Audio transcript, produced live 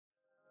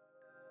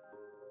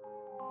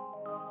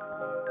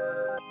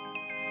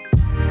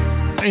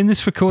In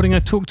this recording, I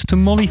talked to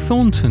Molly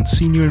Thornton,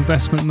 Senior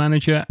Investment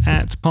Manager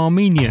at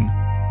Parmenion.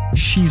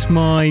 She's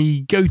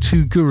my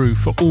go-to guru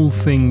for all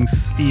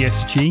things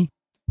ESG.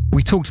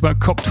 We talked about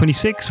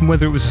COP26 and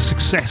whether it was a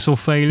success or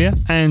failure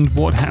and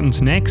what happens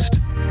next.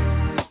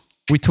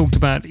 We talked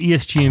about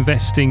ESG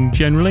investing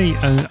generally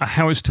and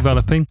how it's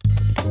developing.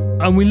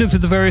 And we looked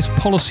at the various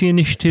policy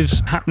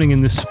initiatives happening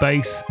in this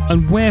space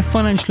and where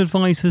financial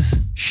advisors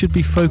should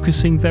be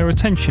focusing their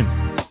attention.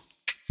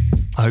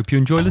 I hope you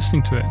enjoy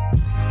listening to it.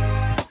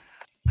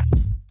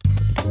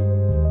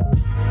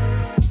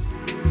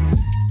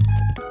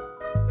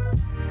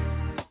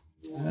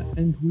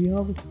 And we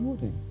are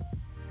recording.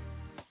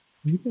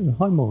 Here we go.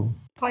 Hi, Molly.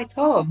 Hi,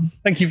 Tom.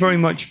 Thank you very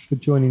much for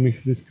joining me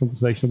for this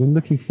conversation. I've been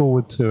looking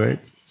forward to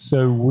it.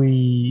 So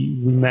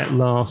we met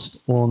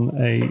last on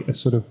a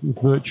sort of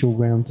virtual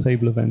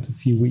roundtable event a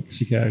few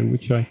weeks ago,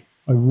 which I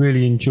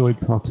really enjoyed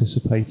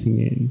participating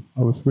in.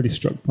 I was really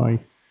struck by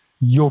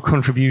your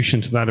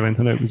contribution to that event.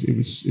 I know it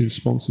was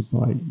sponsored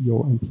by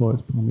your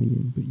employers,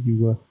 Parmenion, but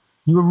you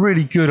were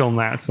really good on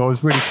that. So I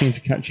was really keen to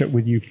catch up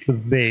with you for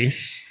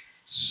this.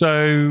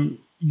 So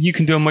you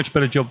can do a much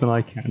better job than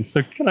I can.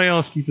 So can I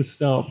ask you to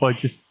start by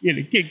just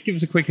give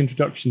us a quick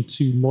introduction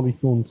to Molly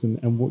Thornton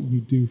and what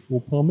you do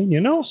for Parmenion,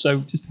 and also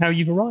just how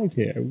you've arrived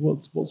here.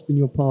 What's been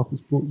your path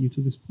that's brought you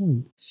to this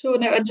point? Sure,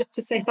 no, and just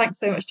to say thanks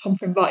so much, Tom,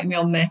 for inviting me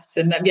on this.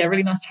 And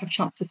really nice to have a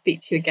chance to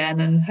speak to you again,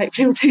 and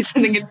hopefully we'll do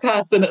something in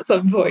person at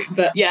some point.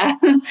 But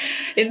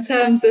in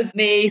terms of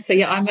me, so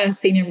I'm a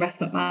senior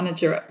investment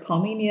manager at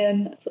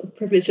Parmenion. Sort of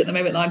privileged at the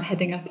moment that I'm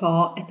heading up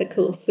our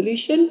ethical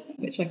solution,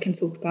 which I can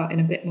talk about in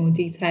a bit more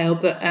detail.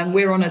 But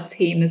we're on a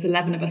team, there's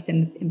 11 of us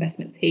in the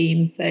investment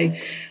team. So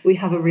we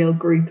have a real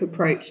group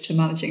approach to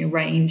managing a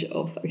range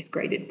of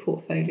risk-graded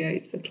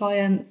portfolios for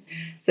clients.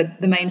 So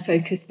the main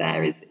focus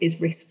there is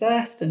risk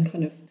first and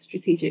kind of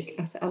strategic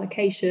asset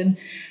allocation.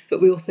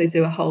 But we also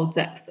do a whole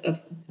depth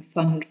of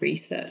fund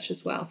research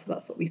as well. So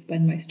that's what we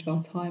spend most of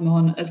our time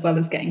on, as well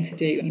as getting to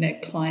do,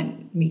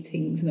 client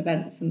meetings and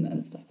events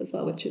and stuff as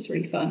well, which is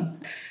really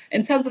fun.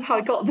 In terms of how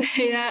I got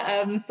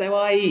there, so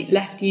I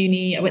left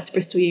uni, I went to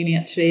Bristol Uni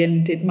actually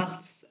and did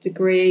maths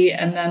degree,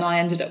 and then I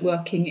ended up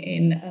working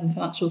in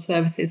financial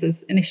services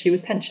as initially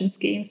with pension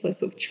schemes. So I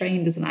sort of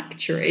trained as an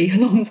actuary a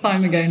long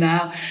time ago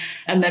now.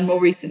 And then more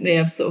recently,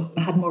 I've sort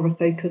of had more of a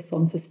focus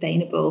on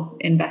sustainable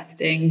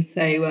investing.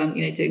 So,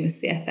 doing the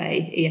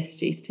CFA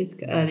ESG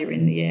certificate earlier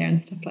in the year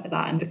and stuff like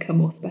that, and become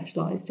more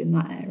specialised in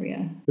that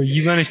area. But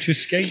you managed to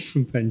escape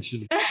from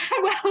pension.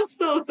 Well,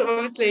 sort of.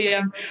 Obviously,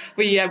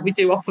 we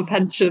do offer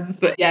pensions,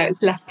 but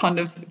it's less kind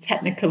of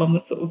technical on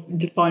the sort of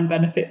defined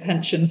benefit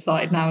pension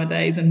side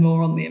nowadays, and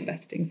more on the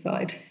investing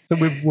side. But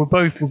we're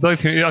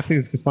both here. I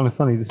think it's kind of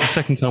funny. This is the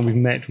second time we've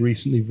met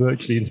recently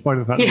virtually, in spite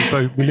of the fact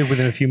that we live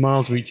within a few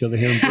miles of each other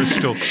here in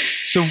Bristol.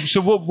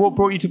 So what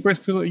brought you to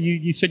Bristol?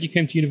 You said you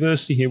came to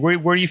university here. Where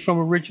are you from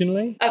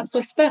originally? So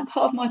I spent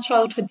part of my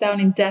childhood down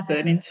in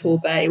Devon, in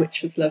Torbay,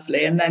 which was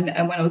lovely. And then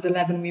when I was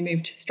 11, we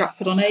moved to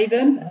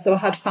Stratford-on-Avon. So I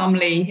had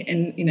family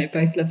in,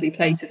 both lovely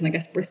places. And I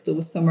guess Bristol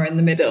was somewhere in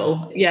the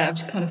middle.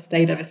 I've kind of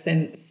stayed ever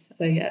since.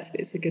 So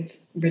it's a good,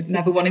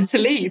 never wanting to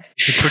leave.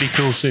 It's a pretty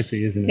cool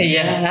city, isn't it?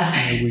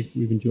 Yeah.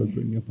 We've enjoyed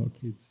bringing up our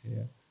kids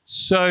here.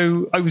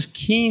 So I was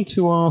keen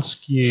to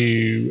ask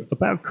you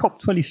about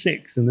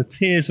COP26 and the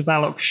tears of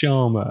Alok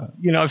Sharma.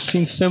 I've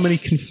seen so many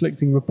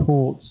conflicting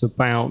reports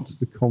about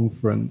the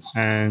conference,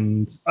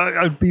 and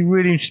I'd be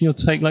really interested in your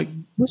take. Like,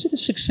 was it a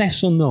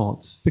success or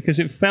not? Because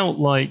it felt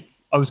like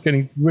I was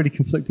getting really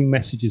conflicting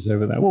messages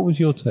over that. What was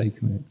your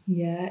take on it?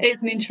 Yeah,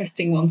 it's an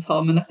interesting one,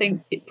 Tom, and I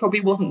think it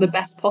probably wasn't the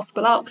best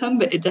possible outcome,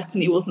 but it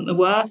definitely wasn't the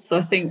worst. So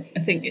I think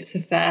it's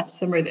a fair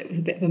summary that it was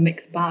a bit of a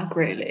mixed bag,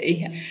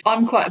 really.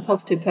 I'm quite a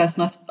positive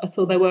person. I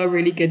saw there were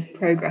really good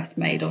progress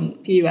made on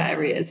a few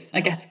areas.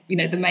 I guess, the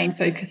main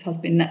focus has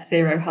been net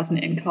zero, hasn't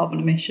it, in carbon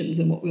emissions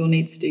and what we all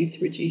need to do to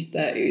reduce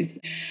those.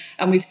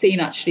 And we've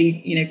seen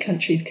actually,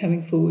 countries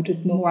coming forward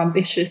with more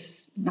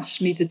ambitious,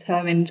 nationally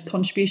determined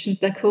contributions,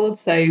 they're called.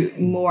 So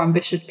more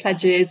ambitious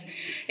pledges,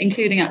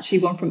 including actually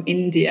one from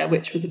India,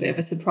 which was a bit of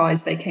a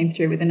surprise. They came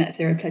through with a net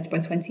zero pledge by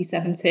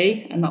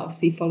 2070, and that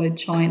obviously followed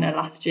China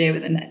last year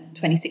with a net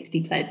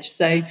 2060 pledge.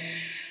 So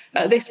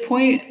at this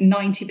point,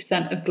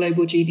 90% of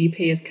global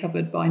GDP is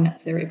covered by net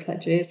zero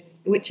pledges,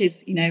 which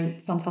is,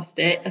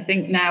 fantastic. I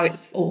think now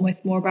it's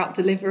almost more about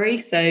delivery.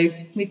 So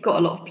we've got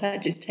a lot of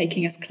pledges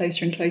taking us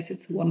closer and closer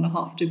to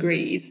 1.5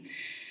 degrees.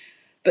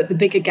 But the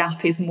bigger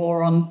gap is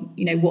more on,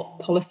 what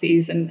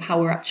policies and how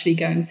we're actually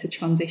going to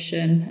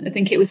transition. I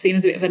think it was seen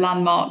as a bit of a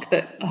landmark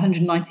that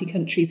 190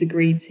 countries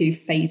agreed to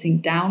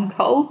phasing down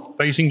coal.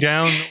 Phasing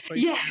down?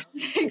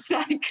 Yes,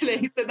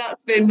 exactly. So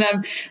that's been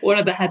one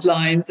of the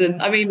headlines.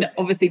 And I mean,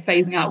 obviously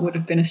phasing out would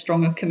have been a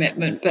stronger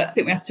commitment, but I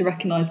think we have to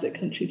recognise that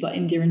countries like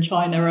India and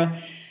China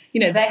are,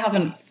 they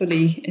haven't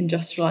fully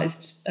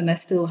industrialised and they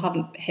still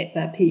haven't hit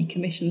their peak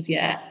emissions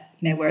yet.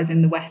 Whereas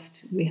in the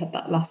West, we had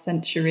that last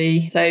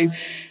century. So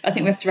I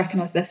think we have to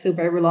recognise they're still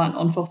very reliant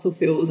on fossil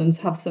fuels, and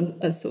to have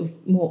a sort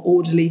of more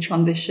orderly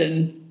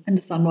transition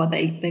understand why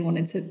they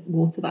wanted to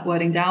water that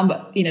wording down.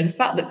 But, the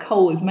fact that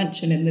coal is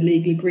mentioned in the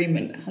legal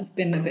agreement has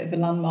been a bit of a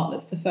landmark.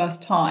 That's the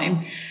first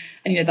time.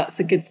 And, that's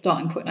a good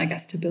starting point, I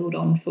guess, to build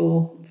on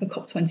for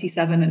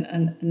COP27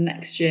 and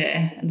next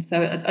year. And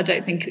so I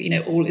don't think,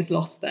 all is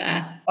lost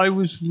there. I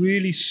was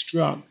really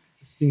struck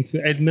listening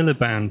to Ed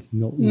Miliband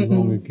not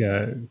long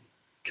ago.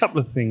 A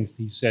couple of things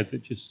he said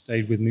that just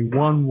stayed with me.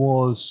 One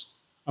was,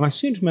 and I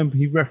seem to remember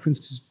he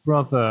referenced his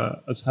brother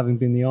as having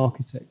been the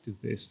architect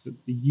of this, that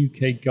the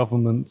UK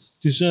government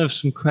deserves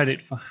some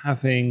credit for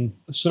having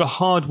sort of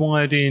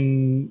hardwired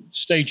in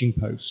staging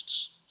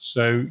posts.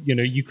 So,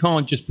 you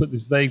can't just put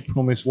this vague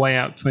promise way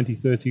out 20,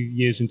 30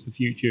 years into the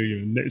future,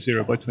 net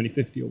zero by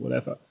 2050 or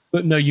whatever.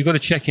 But no, you've got to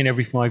check in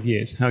every 5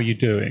 years. How are you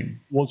doing?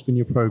 What's been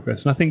your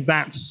progress? And I think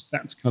that's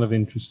kind of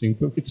interesting.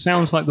 But it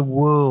sounds like the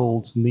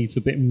world needs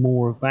a bit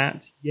more of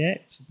that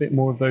yet, a bit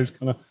more of those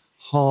kind of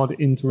hard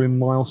interim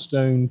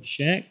milestone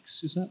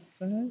checks. Is that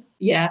fair?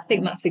 Yeah, I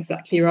think that's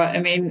exactly right. I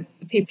mean,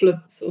 people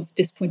are sort of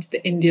disappointed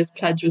that India's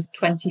pledge was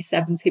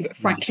 2070, but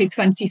frankly,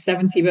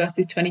 2070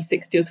 versus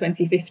 2060 or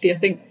 2050, I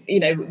think,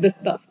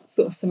 that's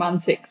sort of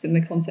semantics in the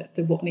context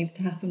of what needs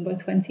to happen by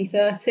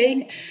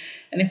 2030.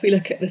 And if we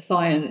look at the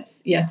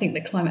science, I think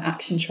the climate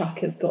action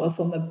tracker has got us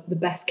on the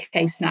best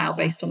case now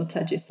based on the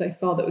pledges so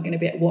far that we're going to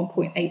be at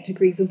 1.8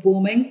 degrees of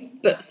warming.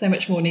 But so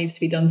much more needs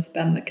to be done to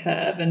bend the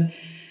curve. And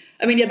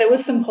I mean, there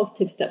was some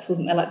positive steps,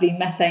 wasn't there? Like the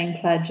methane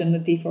pledge and the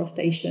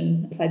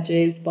deforestation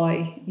pledges by,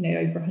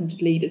 over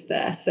 100 leaders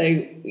there.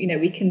 So,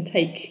 we can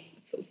take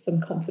sort of some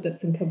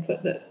confidence and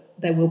comfort that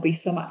there will be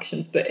some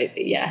actions. But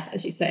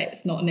as you say,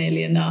 it's not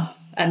nearly enough.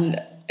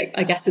 And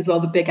I guess as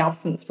well, the big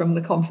absence from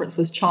the conference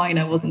was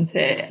China, wasn't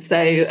it? So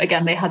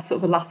again, they had sort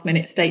of a last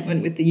minute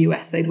statement with the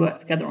US. They'd work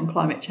together on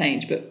climate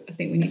change, but I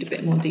think we need a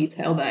bit more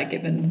detail there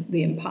given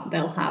the impact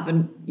they'll have.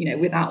 And,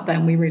 without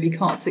them, we really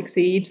can't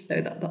succeed.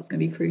 So that's going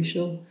to be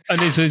crucial.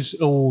 And it's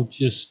all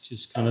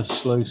just kind of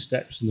slow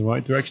steps in the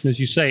right direction. As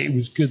you say, it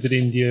was good that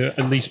India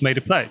at least made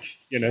a pledge.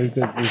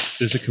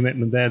 There's a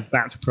commitment there.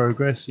 That's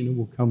progress.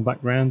 We'll come back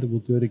round and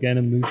we'll do it again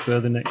and move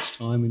further next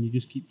time. And you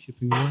just keep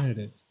chipping away at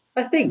it.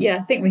 I think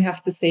we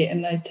have to see it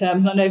in those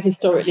terms. And I know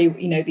historically,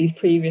 these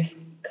previous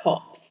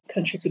COPs,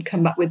 countries would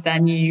come back with their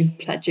new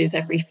pledges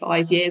every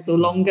 5 years or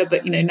longer.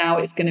 But, now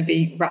it's going to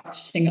be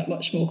ratcheting up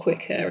much more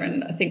quicker.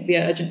 And I think the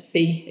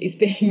urgency is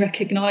being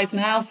recognised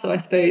now. So I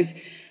suppose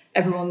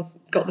everyone's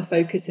got the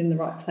focus in the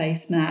right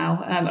place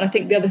now. And I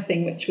think the other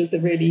thing, which was a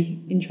really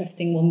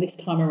interesting one this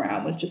time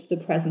around, was just the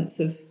presence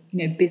of,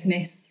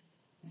 business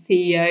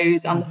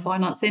CEOs and the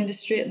finance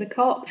industry at the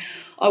COP.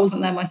 I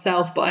wasn't there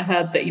myself, but I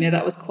heard that,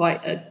 that was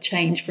quite a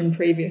change from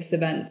previous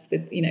events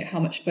with, how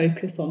much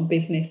focus on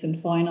business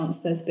and finance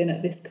there's been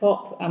at this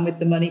COP and with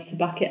the money to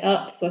back it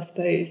up. So I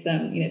suppose,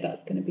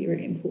 that's going to be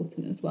really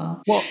important as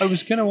well. Well, I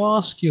was going to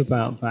ask you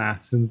about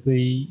that and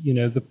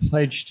the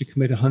pledge to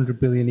commit 100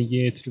 billion a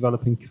year to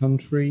developing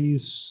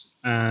countries.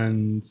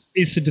 And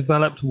is the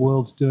developed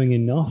world doing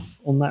enough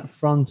on that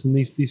front and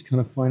these kind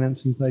of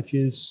financing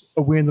pledges?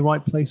 Are we in the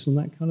right place on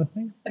that kind of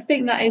thing? I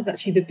think that is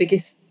actually the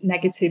biggest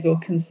negative or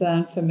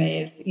concern for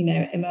me is,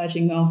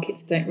 emerging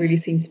markets don't really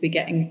seem to be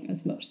getting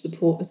as much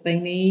support as they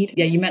need.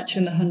 Yeah, you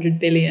mentioned the $100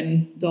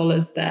 billion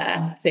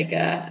there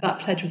figure. That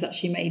pledge was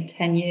actually made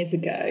 10 years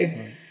ago.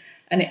 Right.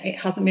 And it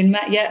hasn't been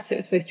met yet. So it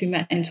was supposed to be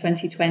met in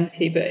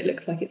 2020, but it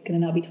looks like it's going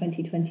to now be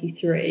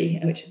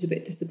 2023, which is a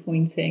bit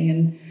disappointing.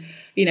 And,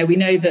 we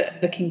know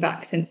that looking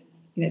back since,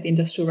 the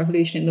Industrial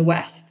Revolution in the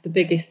West, the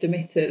biggest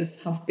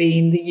emitters have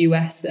been the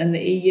US and the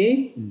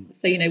EU.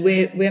 So,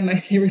 we're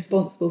mostly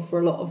responsible for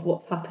a lot of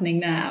what's happening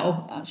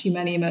now. Actually,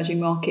 many emerging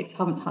markets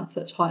haven't had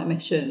such high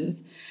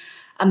emissions.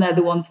 And they're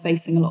the ones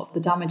facing a lot of the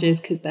damages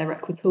because they're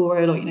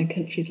equatorial or,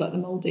 countries like the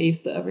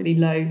Maldives that are really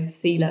low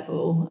sea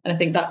level. And I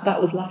think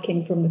that was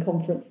lacking from the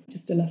conference,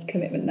 just enough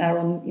commitment there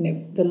on,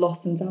 the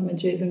loss and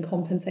damages and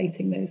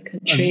compensating those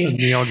countries.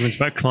 And the arguments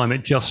about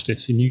climate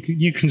justice. And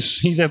you can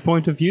see their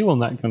point of view on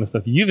that kind of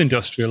stuff. You've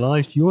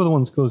industrialised, you're the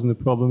ones causing the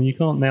problem. You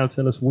can't now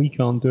tell us we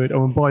can't do it.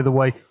 Oh, and by the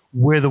way,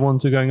 we're the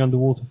ones who are going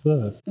underwater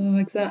first. Oh,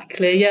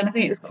 exactly. Yeah, and I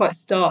think it was quite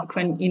stark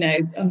when,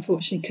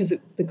 unfortunately, because of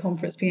the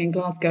conference being in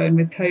Glasgow and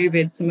with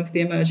COVID, some of the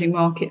emerging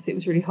markets, it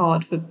was really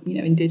hard for,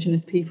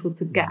 Indigenous people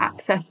to get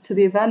access to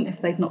the event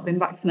if they'd not been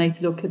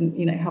vaccinated or couldn't,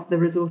 have the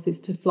resources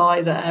to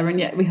fly there. And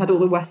yet we had all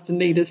the Western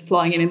leaders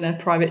flying in their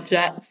private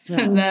jets. Yeah.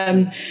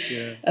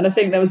 And I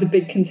think there was a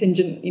big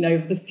contingent,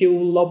 of the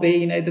fuel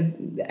lobby,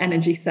 the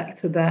energy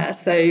sector there.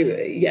 So,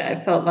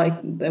 it felt like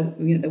there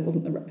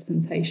wasn't the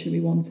representation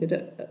we wanted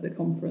at the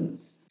conference.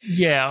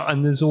 Yeah,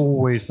 and there's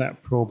always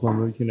that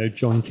problem of,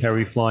 John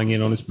Kerry flying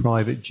in on his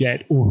private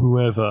jet or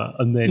whoever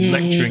and then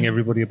lecturing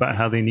everybody about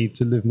how they need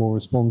to live more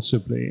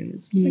responsibly. And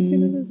it's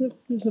like,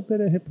 there's a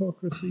bit of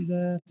hypocrisy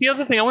there. The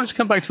other thing, I wanted to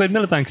come back to Ed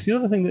Miliband, because the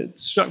other thing that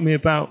struck me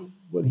about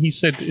what he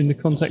said in the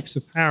context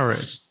of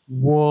Paris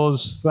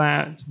was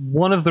that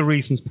one of the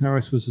reasons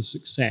Paris was a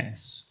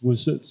success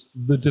was that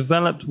the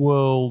developed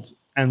world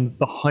and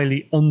the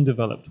highly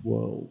undeveloped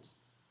world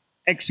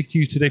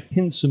executed a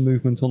pincer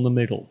movement on the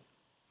middle.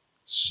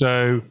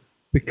 So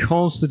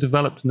because the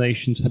developed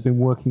nations had been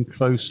working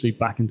closely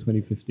back in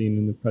 2015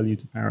 in the prelude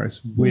to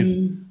Paris with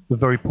the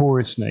very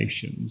poorest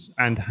nations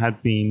and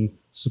had been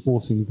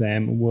supporting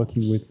them and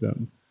working with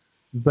them,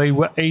 they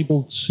were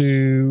able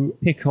to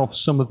pick off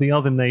some of the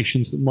other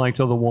nations that might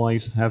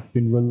otherwise have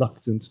been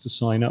reluctant to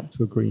sign up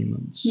to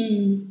agreements.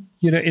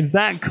 In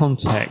that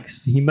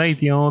context, he made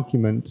the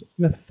argument,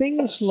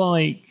 things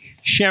like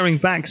sharing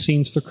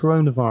vaccines for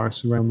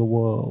coronavirus around the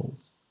world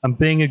and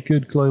being a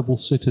good global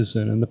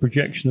citizen and the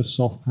projection of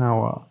soft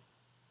power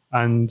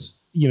and,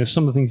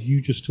 some of the things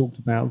you just talked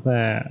about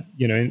there,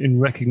 in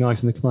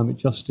recognizing the climate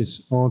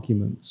justice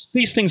arguments.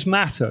 These things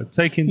matter.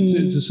 Taken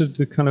to sort of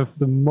the kind of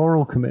the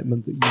moral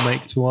commitment that you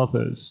make to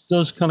others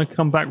does kind of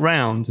come back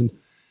round. And,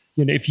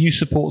 if you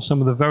support some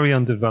of the very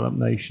undeveloped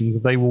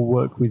nations, they will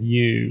work with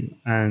you.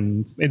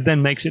 And it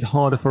then makes it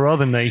harder for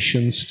other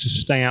nations to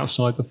stay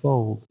outside the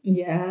fold.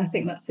 Yeah, I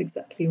think that's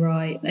exactly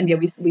right. And yeah,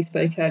 we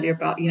spoke earlier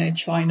about,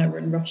 China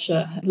and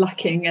Russia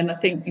lacking. And I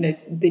think,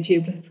 the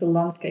geopolitical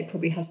landscape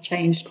probably has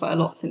changed quite a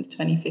lot since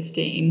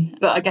 2015.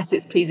 But I guess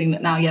it's pleasing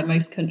that now,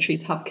 most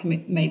countries have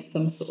made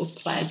some sort of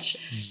pledge,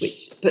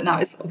 but now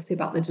it's obviously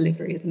about the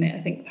delivery, isn't it?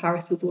 I think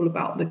Paris was all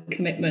about the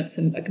commitments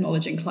and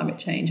acknowledging climate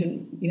change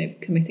and,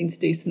 committing to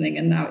do something.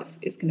 And now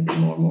it's going to be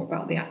more and more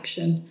about the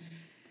action.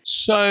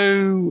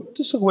 So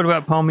just talk a bit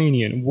about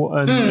Parmenion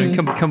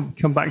and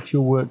come back to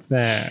your work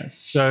there.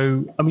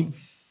 So,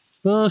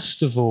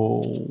 first of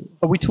all,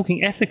 are we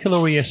talking ethical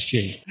or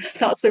ESG?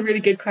 That's a really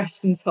good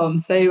question, Tom.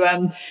 So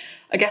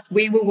I guess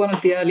we were one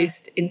of the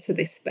earliest into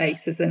this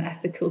space as an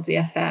ethical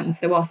DFM.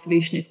 So our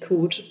solution is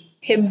called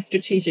PIM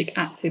Strategic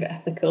Active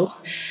Ethical.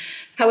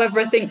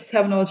 However, I think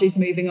terminology is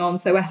moving on.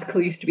 So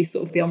ethical used to be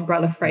sort of the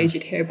umbrella phrase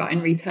you'd hear about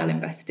in retail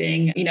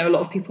investing. A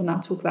lot of people now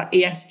talk about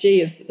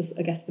ESG as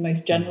I guess, the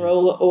most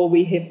general, or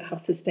we have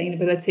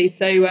sustainability.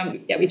 So,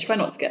 we try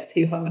not to get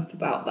too hung up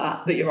about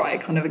that. But you're right,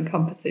 it kind of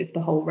encompasses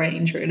the whole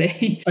range,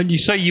 really. And you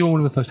say you were one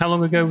of the first. How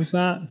long ago was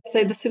that?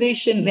 So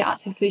the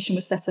active solution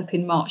was set up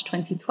in March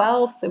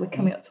 2012. So we're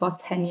coming up to our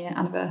 10-year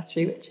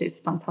anniversary, which is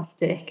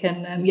fantastic.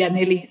 And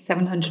nearly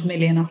 700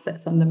 million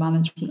assets under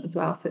management as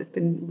well. So it's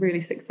been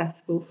really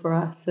successful for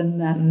us.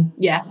 And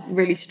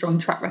really strong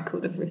track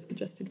record of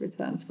risk-adjusted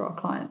returns for our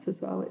clients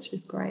as well, which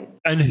is great.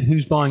 And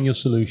who's buying your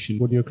solution?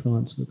 What do your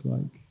clients look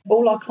like?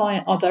 All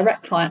our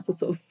direct clients are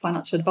sort of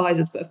financial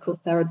advisors, but of course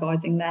they're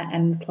advising their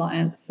end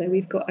clients. So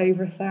we've got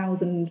over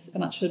 1,000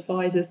 financial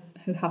advisors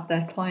who have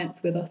their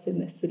clients with us in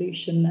this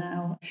solution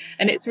now.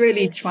 And it's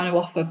really trying to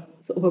offer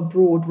sort of a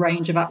broad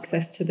range of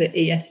access to the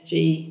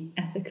ESG,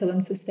 ethical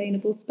and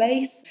sustainable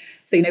space.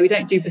 So, we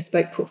don't do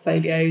bespoke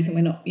portfolios, and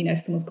we're not, if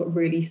someone's got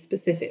really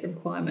specific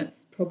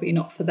requirements, probably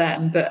not for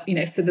them. But,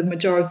 for the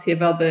majority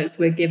of others,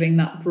 we're giving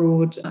that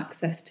broad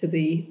access to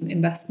the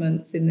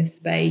investments in this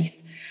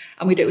space.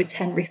 And we do it with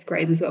 10 risk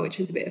grades as well, which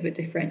is a bit of a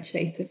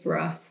differentiator for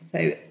us.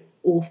 So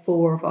all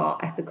 4 of our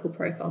ethical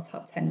profiles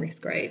have 10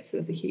 risk grades. So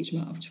there's a huge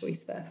amount of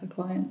choice there for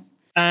clients.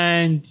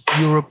 And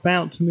you're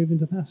about to move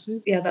into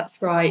passive? Yeah,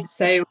 that's right.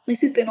 So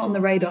this has been on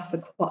the radar for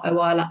quite a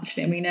while,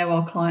 actually. And we know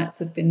our clients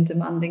have been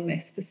demanding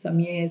this for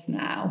some years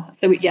now.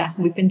 So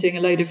we've been doing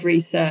a load of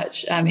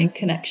research in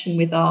connection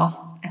with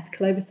our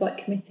Ethical Oversight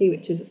Committee,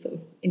 which is a sort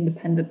of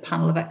independent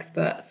panel of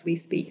experts we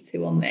speak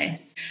to on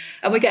this.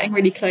 And we're getting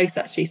really close,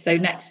 actually. So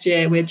next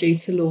year, we're due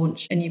to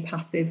launch a new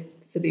passive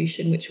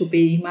solution, which will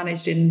be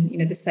managed in,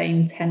 the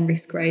same 10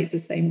 risk grades, the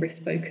same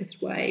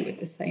risk-focused way,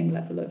 with the same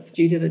level of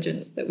due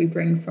diligence that we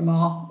bring from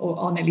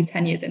our nearly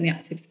 10 years in the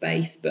active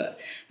space. But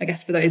I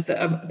guess for those that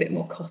are a bit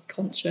more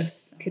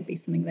cost-conscious, could be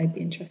something they'd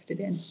be interested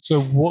in. So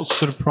what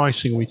sort of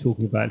pricing are we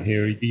talking about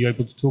here? Are you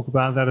able to talk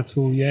about that at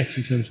all yet,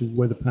 in terms of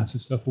where the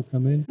passive stuff will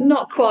come in?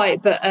 Not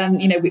quite, but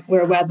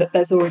we're aware that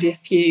there's already a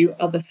few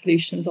other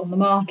solutions on the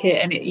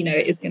market, and it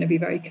is going to be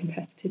very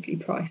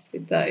competitively priced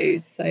with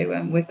those.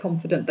 So we're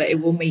confident that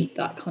it will meet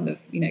that kind of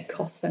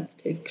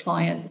cost-sensitive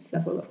client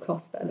level of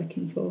cost they're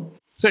looking for.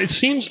 So it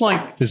seems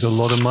like there's a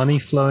lot of money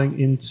flowing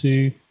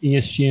into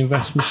ESG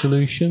investment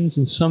solutions.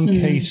 In some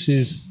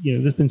cases,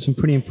 there's been some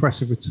pretty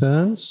impressive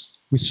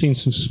returns. We've seen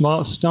some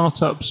smart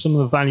startups, some of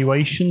the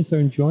valuations they're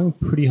enjoying,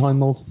 pretty high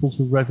multiples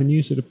of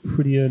revenues at a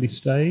pretty early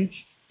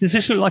stage. Does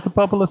this look like a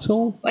bubble at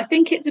all? I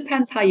think it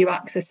depends how you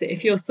access it.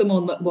 If you're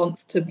someone that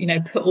wants to,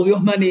 put all your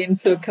money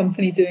into a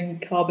company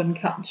doing carbon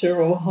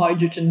capture or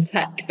hydrogen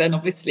tech, then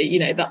obviously,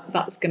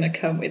 that's going to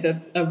come with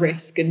a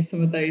risk. And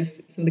some of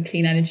the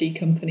clean energy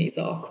companies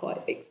are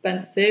quite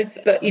expensive.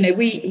 But,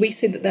 we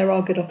see that there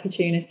are good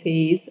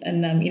opportunities.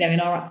 And, in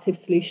our active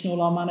solution,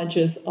 all our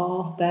managers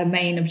their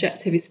main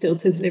objective is still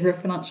to deliver a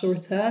financial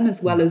return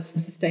as well as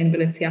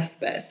sustainability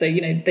aspects. So,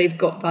 they've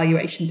got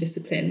valuation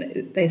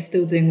discipline. They're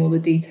still doing all the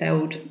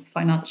detailed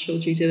financial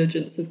due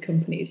diligence of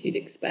companies you'd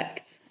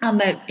expect, and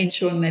they're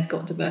ensuring they've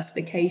got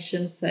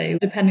diversification. So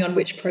depending on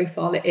which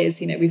profile it is,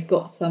 we've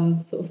got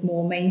some sort of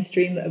more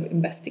mainstream that are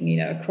investing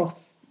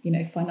across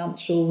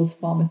financials,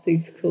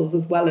 pharmaceuticals,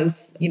 as well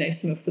as,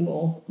 some of the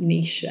more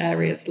niche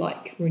areas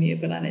like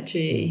renewable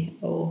energy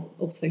or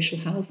social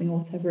housing or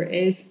whatever it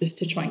is, just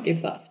to try and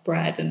give that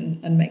spread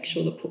and make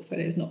sure the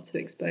portfolio is not too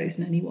exposed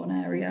in any one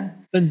area.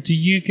 And do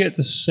you get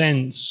the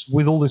sense,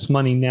 with all this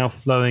money now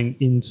flowing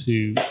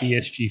into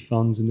ESG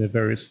funds in their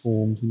various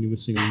forms, and you were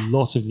seeing a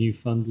lot of new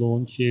fund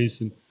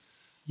launches, and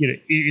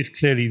it is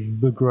clearly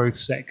the growth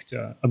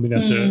sector. I mean,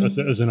 as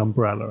an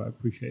umbrella, I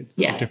appreciate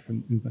the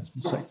different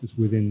investment sectors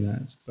within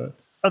that. But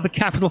are the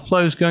capital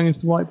flows going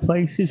into the right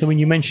places? I mean,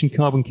 you mentioned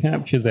carbon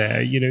capture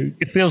there.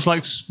 It feels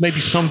like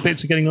maybe some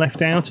bits are getting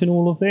left out in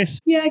all of this.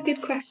 Yeah,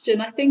 good question.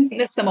 I think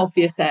there's some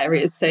obvious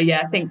areas. So,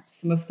 I think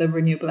some of the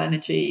renewable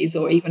energies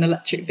or even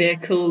electric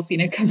vehicles,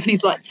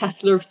 companies like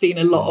Tesla have seen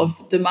a lot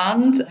of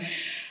demand.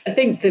 I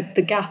think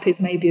the gap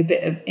is maybe a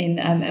bit in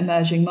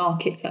emerging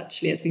markets,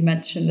 actually, as we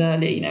mentioned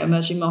earlier.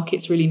 Emerging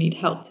markets really need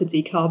help to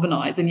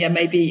decarbonise. And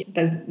maybe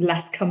there's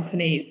less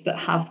companies that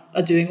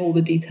are doing all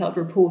the detailed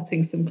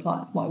reporting some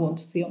clients might want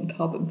to see on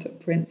carbon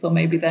footprints, or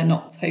maybe they're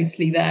not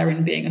totally there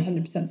and being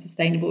 100%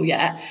 sustainable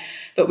yet.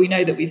 But we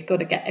know that we've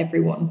got to get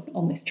everyone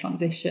on this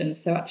transition.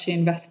 So actually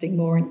investing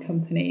more in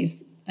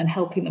companies and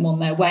helping them on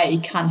their way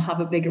can have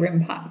a bigger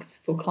impact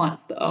for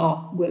clients that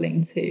are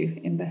willing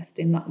to invest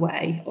in that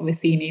way.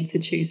 Obviously, you need to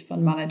choose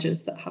fund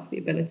managers that have the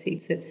ability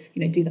to,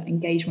 do that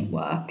engagement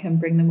work and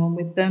bring them on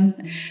with them.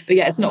 But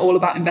it's not all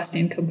about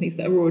investing in companies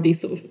that are already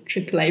sort of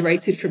AAA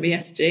rated from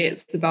ESG.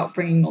 It's about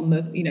bringing on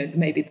the,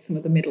 maybe some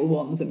of the middle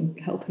ones and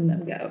helping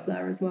them get up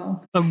there as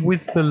well. And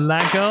with the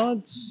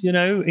laggards,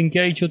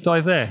 engage or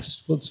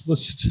divest. What's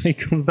your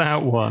take on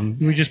that one?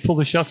 Do we just pull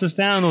the shutters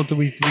down, or do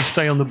we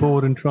stay on the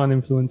board and try and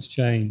influence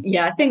change?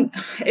 Yeah, I think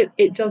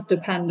it does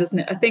depend, doesn't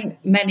it? I think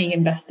many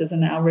investors are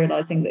now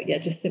realising that,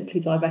 just simply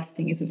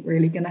divesting isn't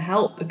really going to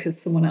help,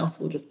 because someone else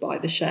will just buy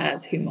the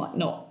shares who might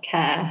not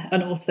care.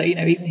 And also,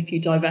 even if you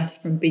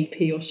divest from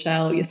BP or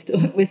Shell,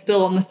 we're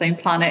still on the same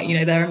planet.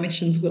 Their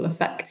emissions will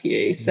affect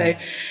you. So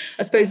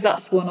I suppose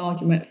that's one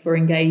argument for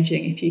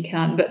engaging if you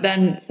can. But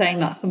then saying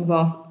that, some of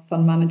our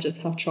fund managers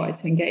have tried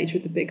to engage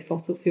with the big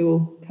fossil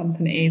fuel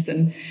companies,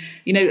 and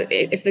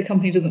if the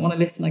company doesn't want to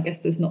listen, I guess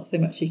there's not so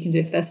much you can do.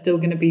 If they're still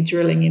going to be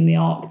drilling in the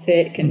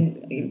Arctic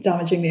and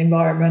damaging the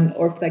environment,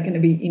 or if they're going to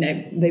be,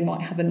 they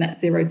might have a net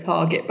zero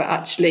target, but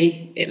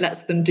actually it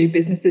lets them do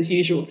business as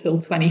usual till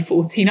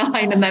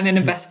 2049 and then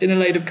invest in a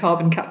load of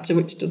carbon capture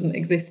which doesn't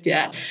exist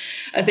yet.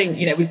 I think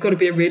we've got to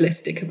be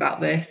realistic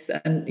about this,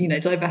 and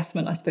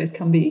divestment, I suppose,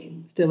 can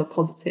be still a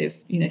positive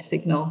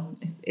signal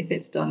if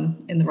it's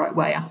done in the right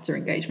way after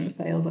engagement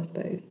fails, I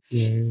suppose.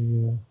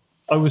 Yeah.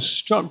 I was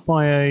struck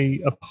by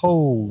a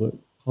poll that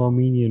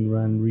Armenian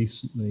ran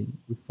recently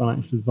with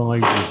financial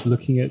advisors,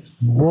 looking at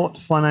what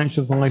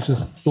financial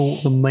advisors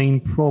thought the main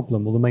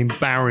problem or the main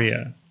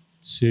barrier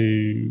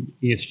to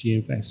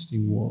ESG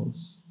investing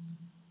was.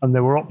 And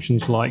there were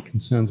options like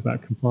concerns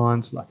about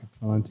compliance, lack of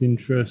client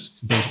interest,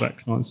 concerns about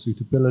client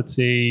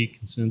suitability,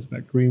 concerns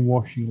about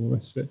greenwashing, all the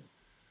rest of it.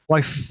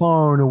 By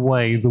far and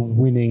away, the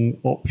winning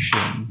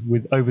option,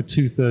 with over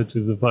 2/3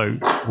 of the vote,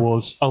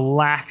 was a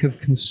lack of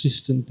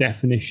consistent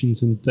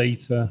definitions and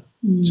data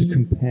to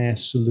compare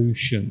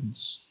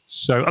solutions.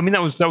 So, I mean,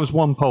 that was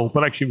one poll,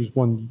 but actually it was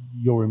one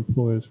your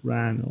employers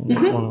ran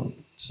on.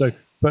 So,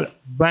 but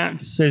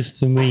that says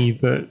to me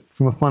that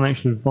from a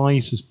financial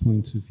advisor's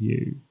point of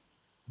view,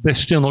 they're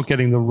still not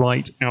getting the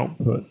right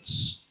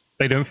outputs.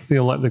 They don't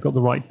feel like they've got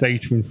the right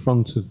data in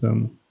front of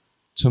them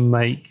to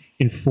make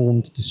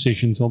informed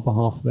decisions on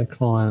behalf of their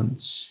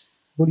clients.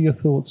 What are your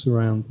thoughts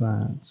around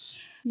that?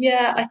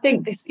 Yeah, I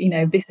think this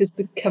is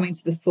coming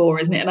to the fore,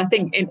 isn't it? And I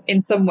think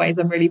in some ways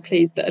I'm really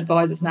pleased that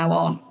advisors now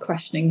aren't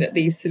questioning that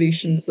these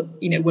solutions,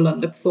 will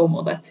underperform,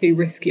 or they're too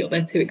risky, or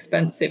they're too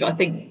expensive. I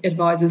think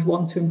advisors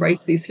want to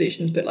embrace these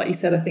solutions, but like you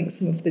said, I think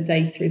some of the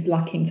data is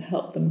lacking to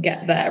help them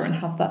get there and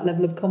have that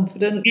level of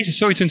confidence.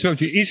 Sorry to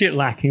interrupt you. Is it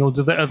lacking, or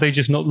are they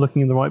just not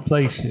looking in the right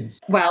places?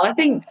 Well, I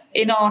think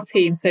in our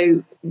team,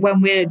 so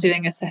when we're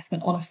doing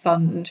assessment on a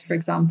fund, for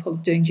example,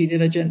 doing due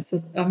diligence,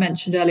 as I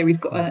mentioned earlier,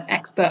 we've got an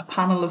expert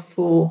panel of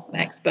 4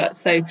 experts.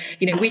 So,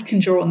 we can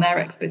draw on their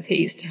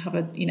expertise to have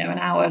an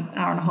hour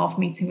and a half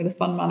meeting with a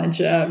fund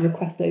manager,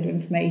 request a load of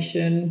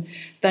information,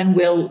 then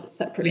we'll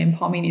separately in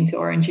Parmenion do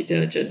our own due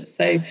diligence.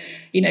 So,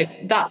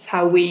 that's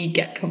how we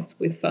get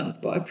comfortable with funds.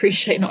 But I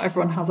appreciate not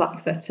everyone has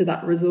access to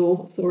that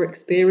resource or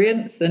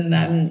experience.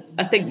 And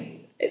I think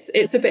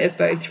it's a bit of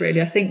both,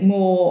 really. I think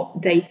more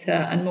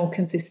data and more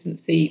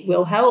consistency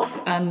will help,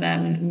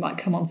 and we might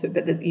come on to it,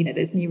 but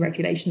there's new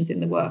regulations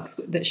in the works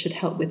that should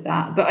help with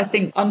that. But I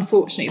think,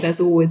 unfortunately, there's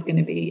always going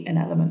to be an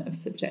element of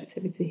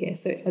subjectivity here.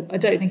 So I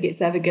don't think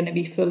it's ever going to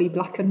be fully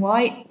black and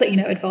white, but,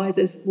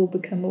 advisors will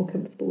become more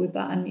comfortable with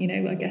that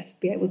and, I guess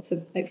be able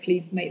to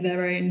hopefully make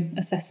their own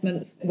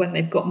assessments when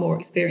they've got more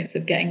experience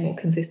of getting more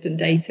consistent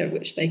data,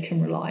 which they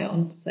can rely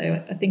on.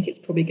 So I think it's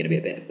probably going to be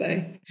a bit of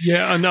both.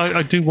 Yeah, and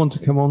I do want to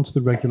come on to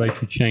the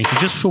regulatory change. And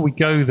just before we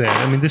go there,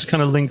 I mean, this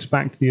kind of links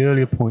back to the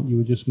earlier point you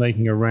were just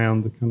making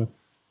around the kind of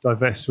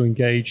divest or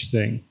engage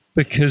thing.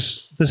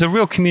 because there's a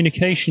real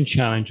communication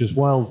challenge as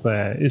well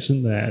there,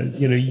 isn't there?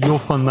 Your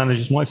fund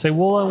managers might say,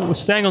 well, we're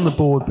staying on the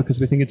board because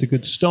we think it's a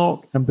good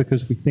stock and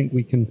because we think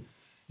we can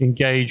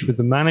engage with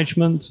the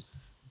management.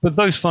 But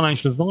those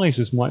financial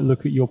advisors might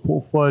look at your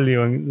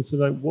portfolio and say,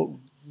 like,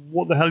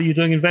 what the hell are you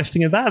doing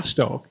investing in that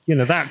stock?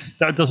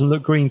 That doesn't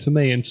look green to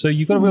me. And so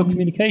you've got a real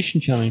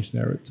communication challenge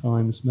there at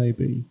times,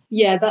 maybe.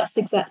 Yeah, that's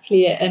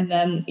exactly it. And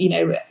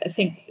I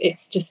think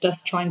it's just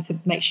us trying to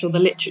make sure the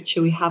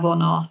literature we have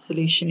on our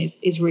solution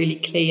is really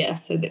clear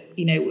so that,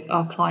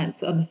 our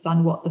clients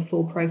understand what the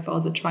full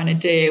profiles are trying to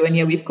do. And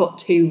we've got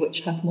two which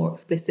have more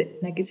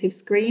explicit negative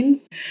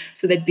screens.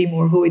 So they'd be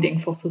more avoiding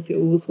fossil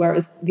fuels,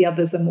 whereas the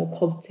others are more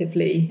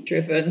positively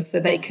driven. So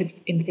they could,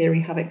 in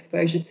theory, have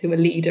exposure to a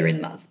leader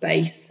in that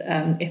space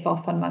if our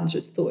fund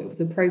managers thought it was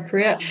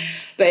appropriate.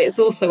 But it's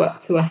also up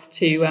to us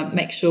to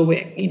make sure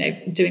we're,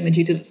 doing the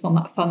due diligence on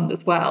that fund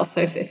as well. So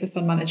if a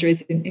fund manager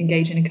is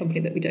engaging in a company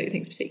that we don't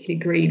think is particularly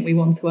green, we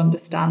want to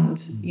understand,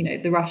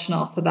 the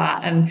rationale for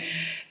that. And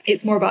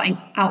it's more about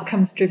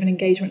outcomes-driven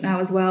engagement now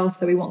as well.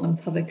 So we want them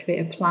to have a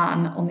clear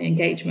plan on the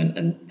engagement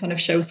and kind of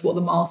show us what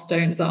the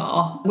milestones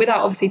are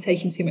without obviously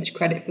taking too much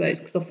credit for those,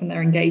 because often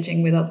they're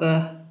engaging with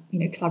other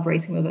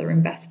collaborating with other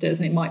investors,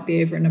 and it might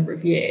be over a number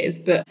of years,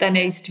 but there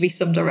needs to be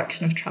some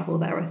direction of travel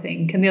there, I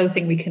think. And the other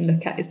thing we can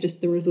look at is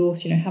just the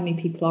resource, how many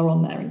people are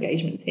on their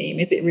engagement team?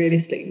 Is it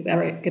realistic that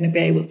they're going to be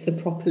able to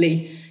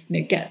properly,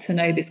 get to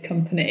know this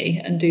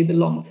company and do the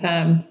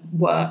long-term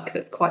work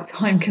that's quite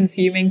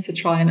time-consuming to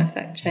try and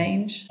affect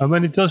change? I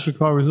mean, it does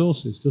require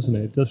resources, doesn't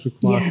it? It does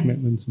require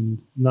commitment,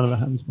 and none of it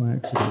happens by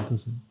accident,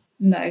 does it?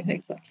 No,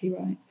 exactly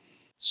right.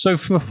 So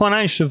from a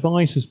financial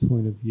advisor's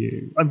point of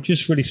view, I'm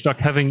just really struck,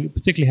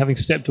 particularly having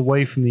stepped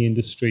away from the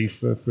industry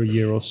for a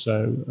year or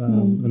so,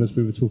 and as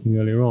we were talking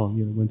earlier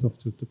on, went off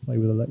to play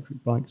with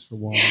electric bikes for a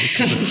while, which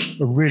was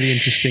a really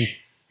interesting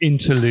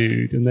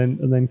interlude, and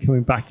then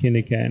coming back in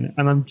again.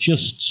 And I'm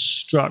just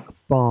struck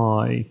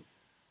by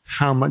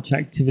how much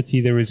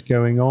activity there is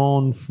going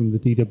on from the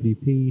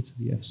DWP to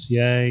the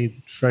FCA,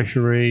 the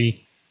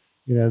Treasury.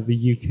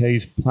 The UK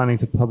is planning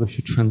to publish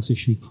a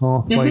transition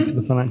pathway for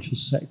the financial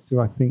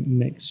sector, I think,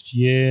 next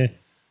year.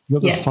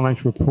 You've got the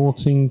Financial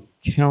Reporting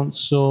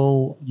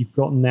Council. You've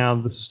got now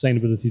the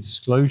Sustainability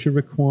Disclosure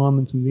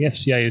Requirement, and the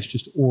FCA is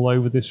just all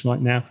over this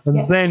right now.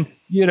 And then,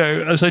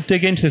 as I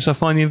dig into this, I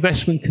find the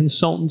Investment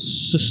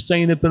Consultants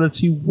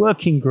Sustainability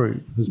Working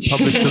Group has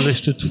published a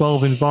list of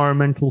 12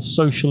 environmental,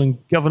 social, and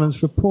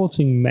governance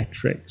reporting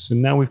metrics.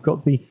 And now we've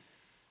got the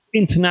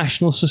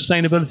International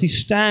Sustainability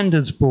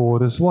Standards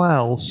Board as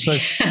well. So,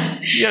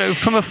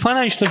 from a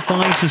financial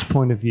advisor's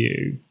point of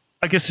view,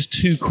 I guess there's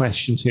two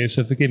questions here.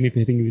 So forgive me for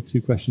hitting you with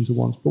two questions at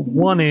once. But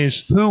one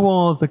is, who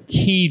are the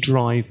key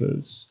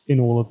drivers in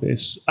all of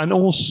this? And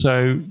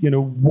also,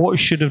 what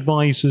should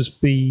advisors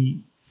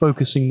be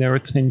focusing their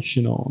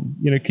attention on?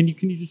 Can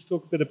you just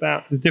talk a bit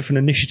about the different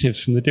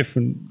initiatives from the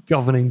different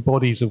governing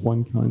bodies of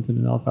one kind and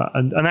another?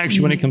 And actually,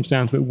 when it comes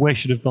down to it, where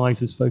should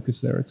advisors focus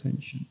their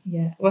attention?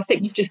 Yeah, well, I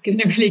think you've just given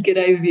a really good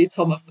overview,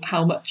 Tom, of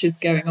how much is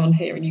going on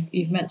here. And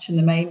you've mentioned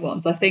the main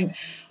ones. I think,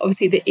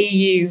 obviously, the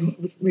EU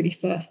was really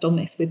first on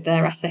this with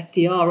their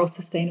SFDR, or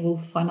Sustainable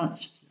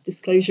Finance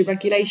Disclosure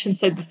Regulation.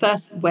 So the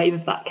first wave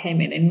of that came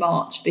in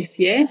March this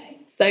year.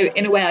 So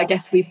in a way, I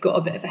guess we've got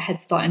a bit of a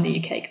head start in the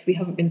UK because we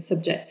haven't been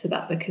subject to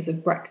that because of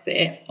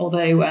Brexit.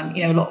 Although,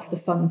 a lot of the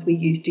funds we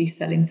use do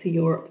sell into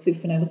Europe. So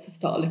we've been able to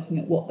start looking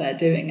at what they're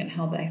doing and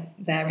how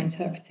they're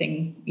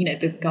interpreting,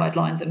 the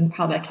guidelines and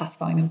how they're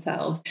classifying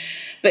themselves.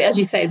 But as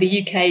you say,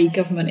 the UK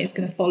government is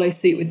going to follow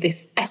suit with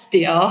this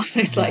SDR,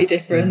 so slightly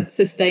different,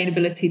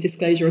 Sustainability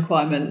Disclosure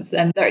Requirements.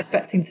 And they're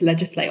expecting to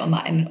legislate on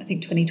that in, I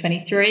think,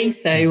 2023.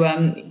 So,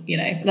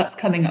 that's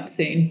coming up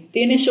soon.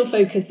 The initial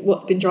focus,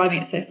 what's been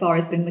driving it so far,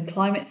 has been the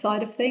climate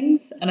side of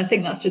things. And I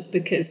think that's just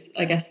because,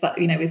 I guess, that,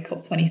 with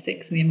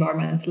COP26 and the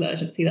environmental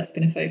urgency, that's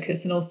been a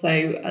focus. And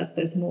also as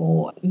there's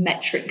more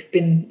metrics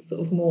been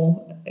sort of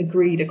more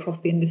agreed across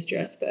the industry,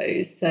 I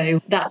suppose.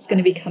 So that's going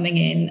to be coming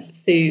in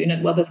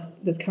soon. Well,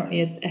 there's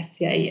currently an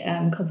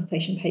FCA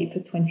consultation paper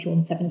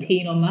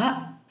 2117 on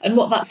that. And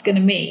what that's going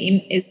to mean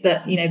is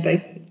that,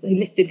 both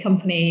listed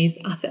companies,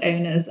 asset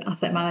owners,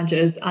 asset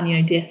managers, and,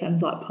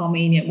 DFMs like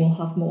Parmenion will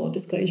have more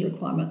disclosure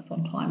requirements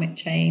on climate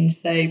change.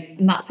 So,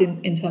 and that's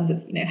in terms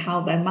of, how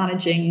they're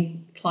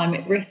managing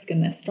climate risk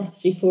and their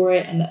strategy for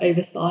it and the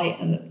oversight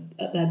and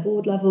at their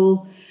board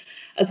level,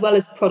 as well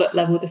as product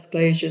level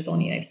disclosures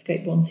on,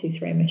 scope 1, 2,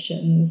 3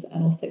 emissions,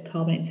 and also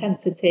carbon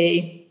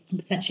intensity and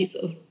potentially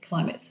sort of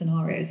climate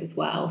scenarios as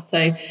well.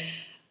 So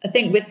I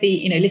think with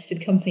the,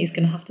 listed companies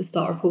going to have to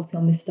start reporting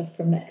on this stuff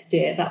from next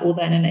year. That will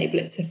then enable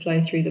it to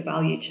flow through the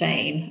value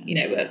chain,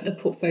 at the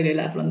portfolio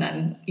level, and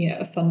then,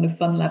 a fund of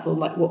fund level,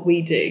 like what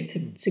we do,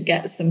 to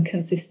get some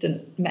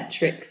consistent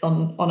metrics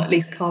on at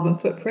least carbon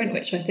footprint,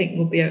 which I think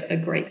will be a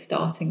great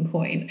starting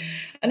point.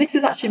 And this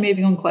is actually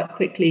moving on quite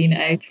quickly,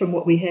 from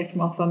what we hear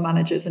from our fund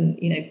managers and,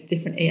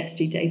 different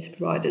ESG data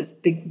providers.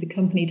 The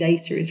company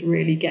data is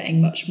really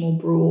getting much more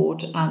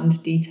broad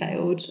and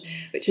detailed,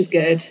 which is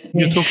good.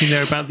 You're talking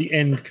there about the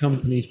end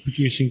parent companies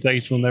producing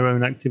data on their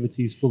own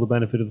activities for the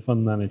benefit of the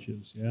fund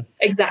managers, yeah?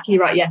 Exactly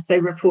right, yes. So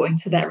reporting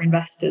to their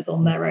investors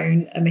on their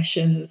own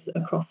emissions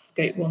across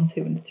scope 1,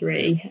 2 and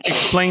 3.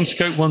 Explain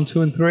scope 1,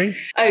 2 and 3.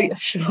 Oh, yeah,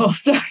 sure,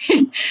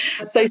 sorry.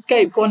 So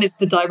scope 1 is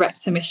the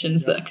direct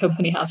emissions that a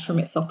company has from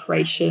its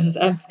operations.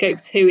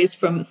 Scope 2 is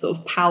from sort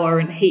of power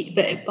and heat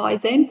that it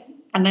buys in.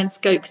 And then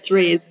scope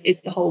 3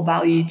 is the whole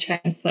value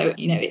chain. So,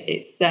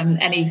 it's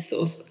any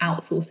sort of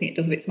outsourcing it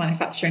does of its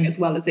manufacturing as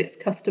well as its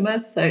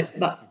customers. So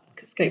that's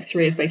scope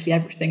 3 is basically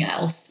everything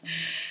else.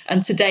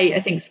 And to date, I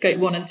think scope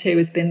 1 and 2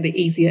 has been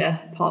the easier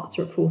part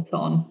to report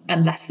on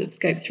and less of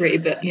scope 3.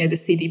 But, the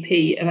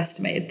CDP have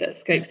estimated that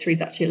scope 3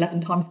 is actually 11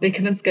 times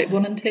bigger than scope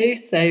 1 and 2.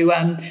 So,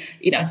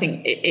 I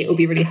think it will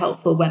be really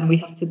helpful when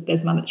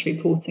there's mandatory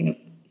reporting of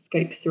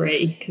scope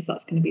 3, because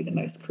that's going to be the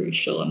most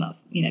crucial, and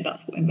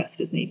that's what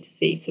investors need to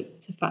see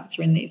to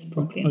factor in these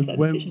properly into their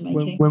decision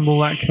making. When will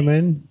that come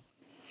in?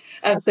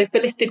 So for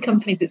listed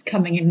companies, it's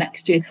coming in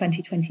next year,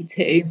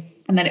 2022,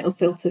 and then it will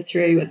filter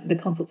through. The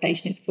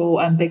consultation is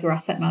for bigger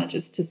asset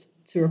managers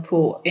to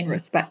report in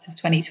respect of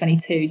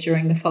 2022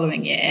 during the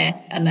following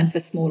year, and then for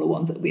smaller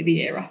ones, it'll be the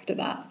year after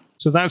that.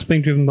 So that's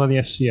being driven by the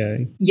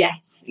FCA?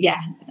 Yes,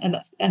 yeah,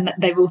 and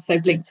they've also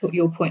linked to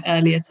your point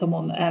earlier, Tom,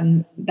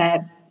 on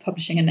their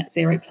publishing a net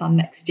zero plan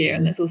next year,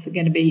 and there's also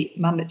going to be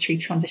mandatory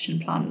transition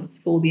plans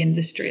for the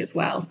industry as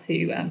well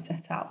to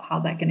set out how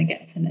they're going to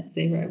get to net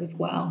zero as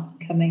well,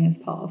 coming as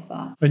part of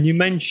that. And you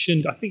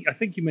mentioned, I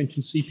think you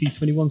mentioned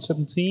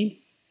CP2117,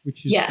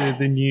 which is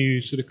the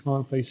new sort of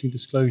client-facing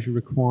disclosure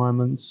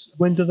requirements.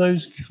 When do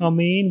those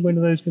come in? When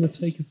are those going to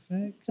take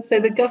effect?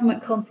 So the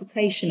government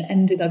consultation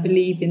ended, I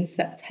believe, in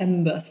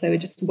September. So we're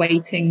just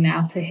waiting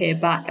now to hear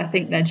back. I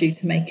think they're due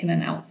to make an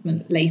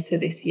announcement later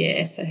this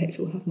year. So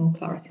hopefully we'll have more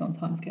clarity on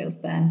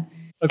timescales then.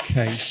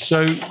 Okay,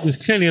 so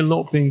there's clearly a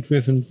lot being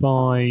driven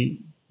by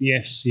the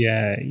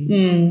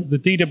FCA. The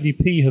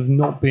DWP have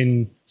not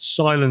been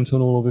silent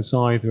on all of this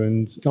either,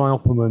 and Guy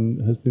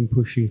Opperman has been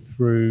pushing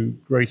through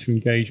greater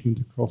engagement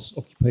across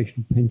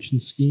occupational pension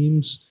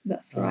schemes.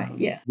 That's right,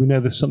 yeah. We know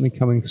there's something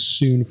coming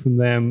soon from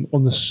them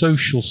on the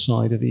social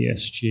side of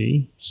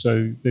ESG.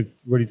 So they've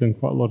already done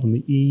quite a lot on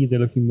the E. They're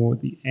looking more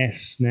at the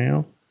S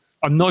now.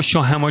 I'm not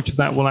sure how much of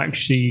that will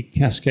actually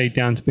cascade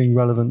down to being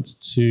relevant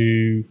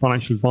to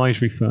financial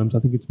advisory firms. I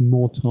think it's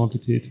more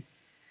targeted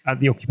at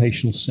the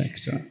occupational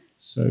sector.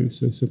 So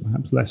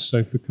perhaps less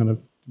so for kind of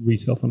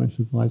retail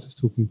financial advisors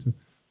talking to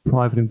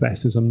private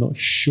investors. I'm not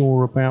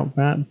sure about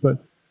that,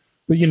 but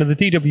the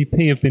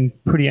DWP have been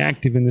pretty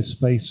active in this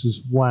space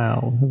as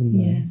well, haven't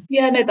they?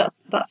 Yeah, no,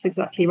 that's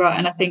exactly right.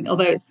 And I think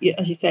although it's,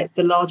 as you say, it's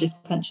the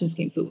largest pension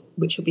schemes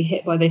which will be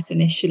hit by this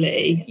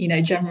initially,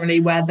 generally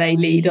where they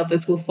lead,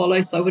 others will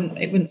follow. So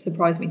it wouldn't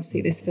surprise me to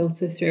see this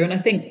filter through. And I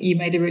think you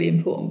made a really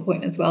important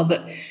point as well,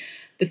 that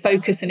the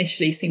focus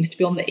initially seems to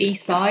be on the E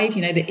side,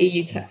 the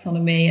EU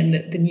taxonomy and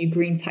the new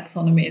green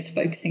taxonomy is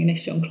focusing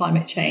initially on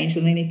climate change,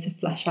 and they need to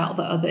flesh out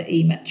the other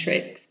E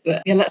metrics.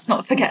 But let's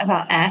not forget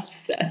about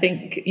S. I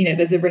think,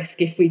 there's a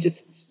risk if we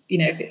just,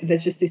 if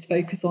there's just this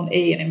focus on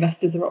E and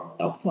investors are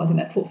optimising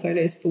their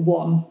portfolios for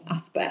one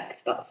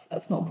aspect,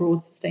 that's not broad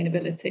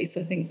sustainability.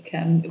 So I think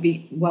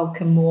we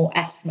welcome more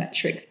S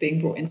metrics being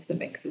brought into the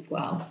mix as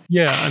well.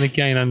 Yeah, and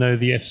again, I know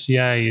the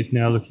FCA is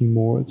now looking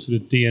more at sort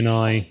of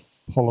D&I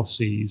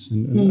policies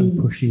and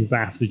pushing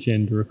that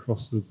agenda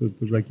across the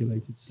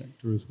regulated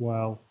sector as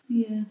well.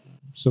 Yeah.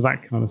 So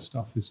that kind of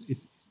stuff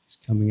is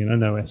coming in. I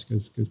know S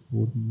goes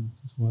broad on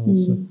that as well.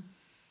 So,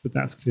 but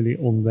that's clearly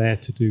on their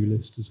to-do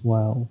list as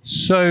well.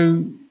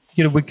 So,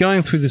 we're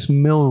going through this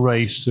mill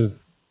race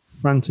of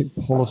frantic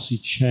policy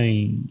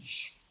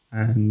change,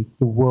 and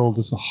the world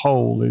as a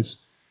whole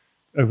is,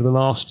 over the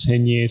last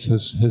 10 years,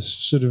 has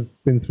sort of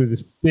been through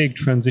this big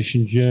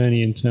transition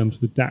journey in terms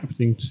of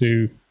adapting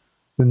to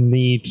the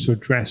need to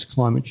address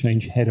climate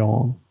change head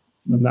on.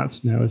 And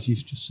that's now, as you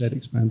just said,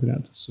 expanded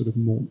out to sort of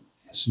more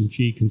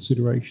S&G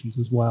considerations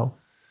as well.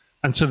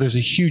 And so there's a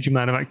huge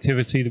amount of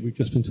activity that we've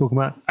just been talking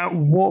about. At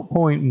what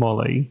point,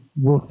 Molly,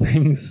 will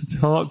things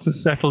start to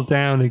settle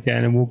down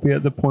again, and we'll be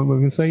at the point where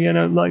we can say,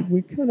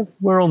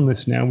 we're on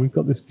this now. We've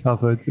got this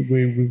covered.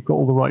 We've got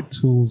all the right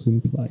tools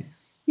in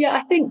place. Yeah, I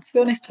think, to be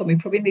honest, Tom, we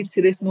probably need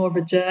to do this more of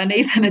a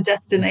journey than a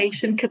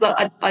destination, because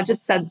I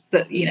just sense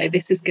that,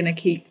 this is going to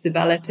keep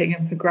developing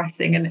and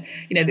progressing. And,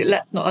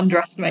 let's not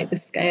underestimate the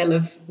scale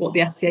of what the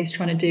FCA is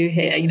trying to do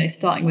here,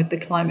 starting with the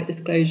climate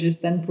disclosures,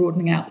 then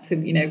broadening out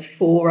to,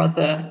 4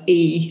 other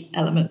E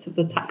elements of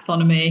the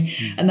taxonomy,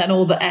 and then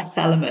all the S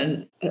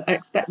elements. I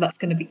expect that's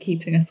going to be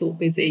keeping us all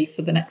busy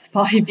for the next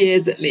 5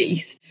 years at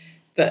least.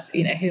 But,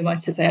 who am I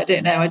to say? I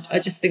don't know. I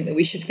just think that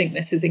we should think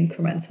this as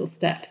incremental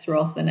steps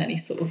rather than any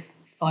sort of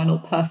final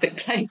perfect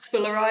place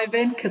we'll arrive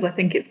in, because I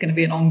think it's going to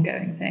be an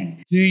ongoing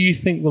thing. Do you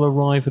think we'll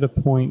arrive at a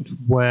point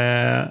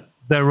where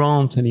there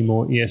aren't any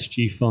more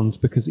ESG funds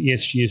because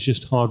ESG is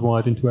just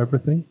hardwired into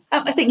everything?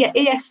 I think,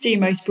 ESG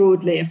most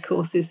broadly, of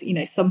course, is,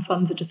 some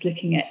funds are just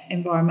looking at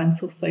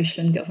environmental,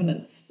 social and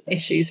governance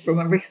issues from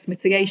a risk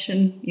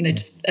mitigation,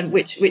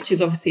 which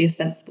is obviously a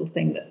sensible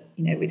thing that,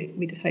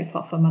 we'd hope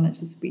our fund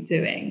managers would be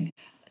doing.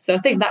 So I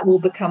think that will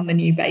become the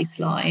new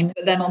baseline.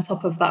 But then on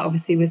top of that,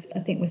 obviously, I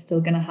think we're still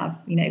going to have,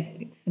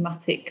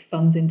 thematic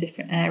funds in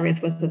different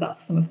areas, whether that's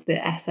some of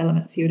the S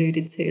elements you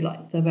alluded to,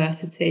 like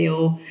diversity,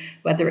 or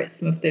whether it's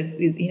some of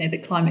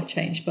the climate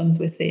change funds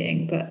we're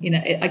seeing. But,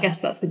 I guess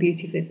that's the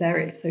beauty of this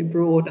area. It's so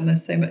broad and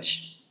there's so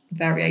much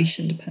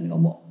variation depending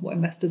on what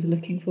investors are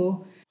looking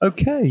for.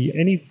 Okay,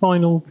 any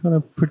final kind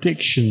of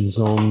predictions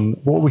on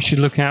what we should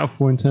look out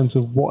for in terms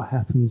of what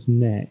happens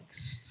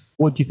next?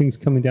 What do you think is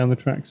coming down the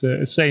track?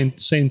 So, say in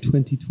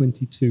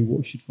 2022,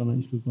 what should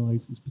financial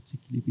advisors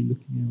particularly be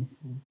looking out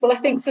for? Well, I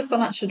think for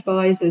financial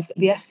advisors,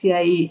 the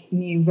FCA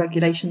new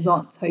regulations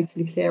aren't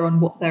totally clear on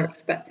what they're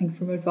expecting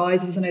from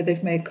advisors. I know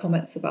they've made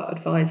comments about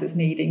advisors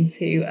needing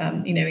to,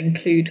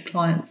 include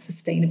client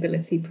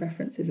sustainability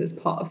preferences as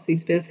part of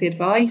suitability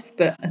advice,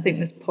 but I think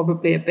there's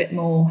probably a bit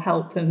more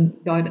help and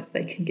guidance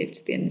they can give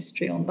to the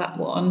industry on that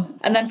one.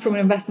 And then from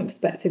an investment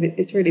perspective,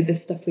 it's really the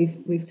stuff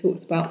we've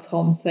talked about,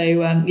 Tom.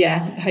 So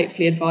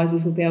hopefully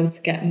advisors will be able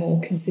to get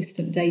more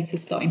consistent data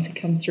starting to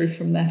come through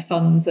from their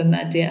funds and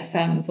their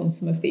DFMs on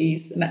some of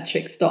these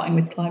metrics, starting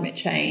with climate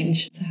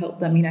change, to help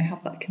them,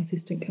 have that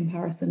consistent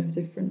comparison of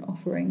different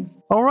offerings.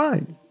 All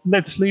right,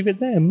 let's leave it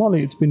there.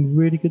 Molly, it's been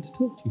really good to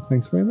talk to you.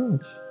 Thanks very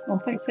much.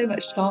 Well, thanks so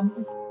much,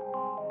 Tom.